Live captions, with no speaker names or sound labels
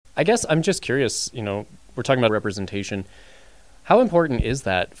I guess I'm just curious, we're talking about representation. How important is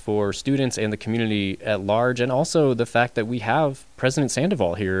that for students and the community at large, and also the fact that we have President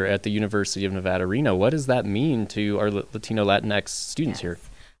Sandoval here at the University of Nevada, Reno? What does that mean to our Latino Latinx students here?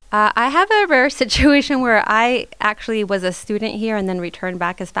 I have a rare situation where I actually was a student here and then returned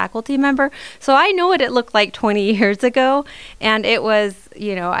back as faculty member. So I know what it looked like 20 years ago. And it was,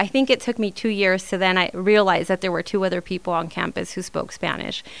 I think it took me 2 years to then I realized that there were 2 other people on campus who spoke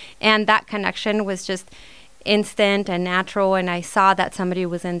Spanish. And that connection was just instant and natural. And I saw that somebody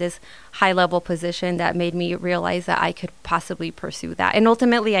was in this high level position that made me realize that I could possibly pursue that. And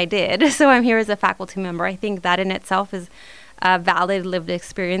ultimately I did. So I'm here as a faculty member. I think that in itself is a valid lived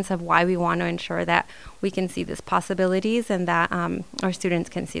experience of why we want to ensure that we can see these possibilities and that our students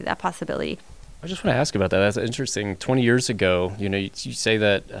can see that possibility. I just want to ask about that. That's interesting. 20 years ago, you say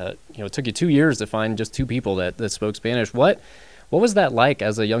that it took you 2 years to find just 2 people that spoke Spanish. What was that like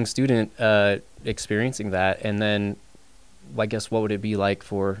as a young student experiencing that? And then I guess what would it be like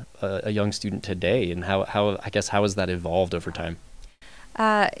for a young student today, and how has that evolved over time?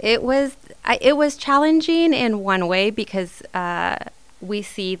 It was challenging in one way because we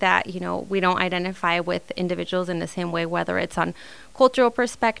see that, we don't identify with individuals in the same way, whether it's on cultural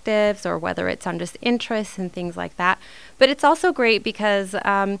perspectives or whether it's on just interests and things like that. But it's also great because,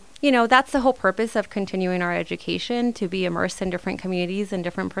 that's the whole purpose of continuing our education, to be immersed in different communities and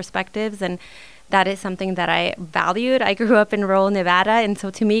different perspectives. And that is something that I valued. I grew up in rural Nevada, and so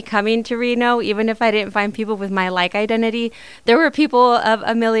to me, coming to Reno, even if I didn't find people with my like identity, there were people of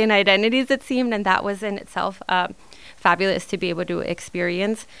a million identities, it seemed, and that was in itself fabulous to be able to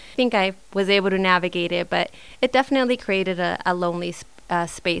experience. I think I was able to navigate it, but it definitely created a lonely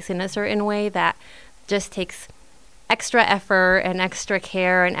space in a certain way that just takes extra effort and extra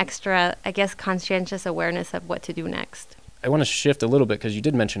care and extra, conscientious awareness of what to do next. I want to shift a little bit because you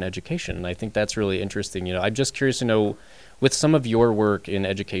did mention education, and I think that's really interesting. I'm just curious to know, with some of your work in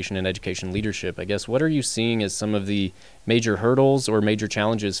education and education leadership, I guess, what are you seeing as some of the major hurdles or major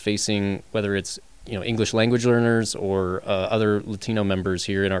challenges facing, whether it's English language learners or other Latino members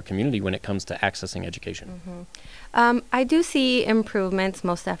here in our community when it comes to accessing education? Mm-hmm. I do see improvements,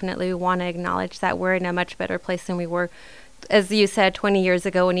 most definitely. We want to acknowledge that we're in a much better place than we were, as you said, 20 years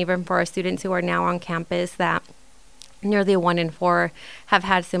ago, and even for our students who are now on campus, that nearly 1 in 4 have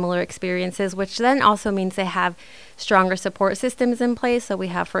had similar experiences, which then also means they have stronger support systems in place. So we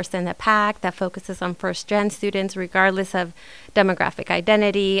have First in the Pack that focuses on first-gen students regardless of demographic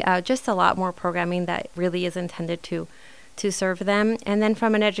identity, just a lot more programming that really is intended to serve them. And then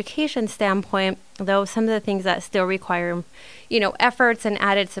from an education standpoint, though, some of the things that still require, efforts and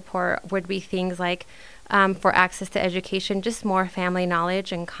added support would be things like for access to education, just more family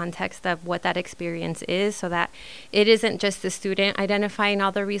knowledge and context of what that experience is, so that it isn't just the student identifying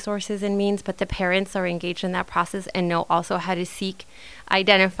all the resources and means, but the parents are engaged in that process and know also how to seek,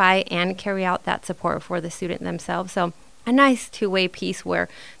 identify, and carry out that support for the student themselves. So a nice two-way piece where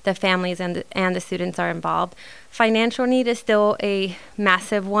the families and the students are involved. Financial need is still a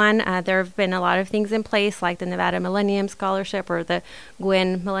massive one. There have been a lot of things in place, like the Nevada Millennium Scholarship or the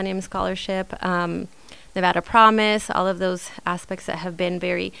Gwynn Millennium Scholarship, Nevada Promise, all of those aspects that have been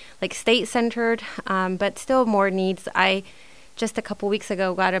very state-centered, but still more needs. I just a couple weeks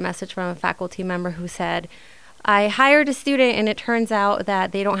ago got a message from a faculty member who said, I hired a student and it turns out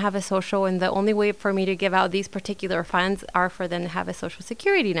that they don't have a social, and the only way for me to give out these particular funds are for them to have a social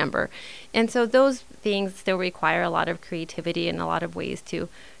security number. And so those things still require a lot of creativity and a lot of ways to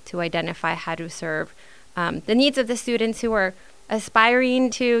identify how to serve the needs of the students who are aspiring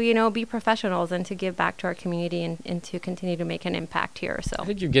to, be professionals and to give back to our community and to continue to make an impact here. So I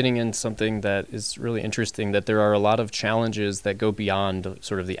think you're getting in something that is really interesting, that there are a lot of challenges that go beyond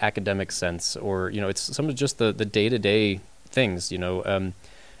sort of the academic sense, or, it's some of just the day-to-day things,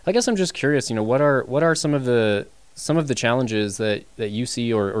 I guess I'm just curious, what are some of the challenges that you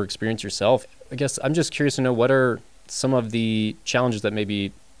see or experience yourself? I guess I'm just curious to know, what are some of the challenges that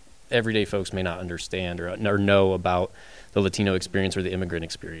maybe everyday folks may not understand or know about the Latino experience or the immigrant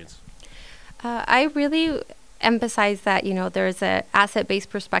experience? I really emphasize that, there's an asset-based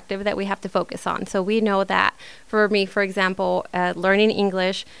perspective that we have to focus on. So we know that for me, for example, learning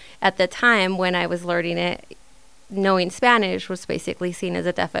English at the time when I was learning it, knowing Spanish was basically seen as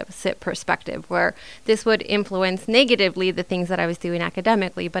a deficit perspective, where this would influence negatively the things that I was doing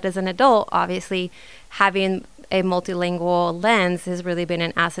academically. But as an adult, obviously, having a multilingual lens has really been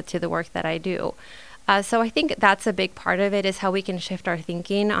an asset to the work that I do. So I think that's a big part of it, is how we can shift our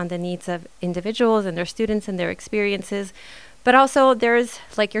thinking on the needs of individuals and their students and their experiences. But also there's,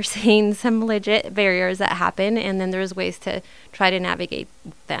 like you're saying, some legit barriers that happen, and then there's ways to try to navigate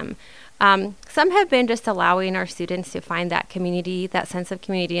them. Some have been just allowing our students to find that community, that sense of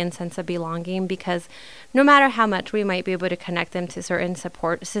community and sense of belonging, because no matter how much we might be able to connect them to certain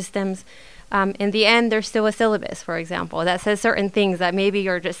support systems, in the end, there's still a syllabus, for example, that says certain things that maybe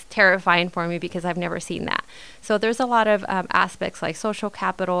are just terrifying for me because I've never seen that. So there's a lot of aspects like social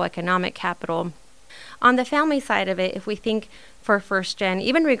capital, economic capital. On the family side of it, if we think for first gen,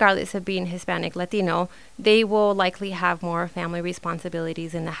 even regardless of being Hispanic, Latino, they will likely have more family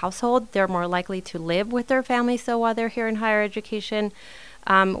responsibilities in the household. They're more likely to live with their family still while they're here in higher education,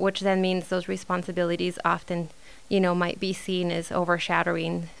 which then means those responsibilities often, might be seen as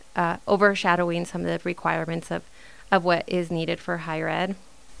overshadowing some of the requirements of what is needed for higher ed.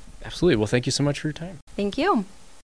 Absolutely. Well, thank you so much for your time. Thank you.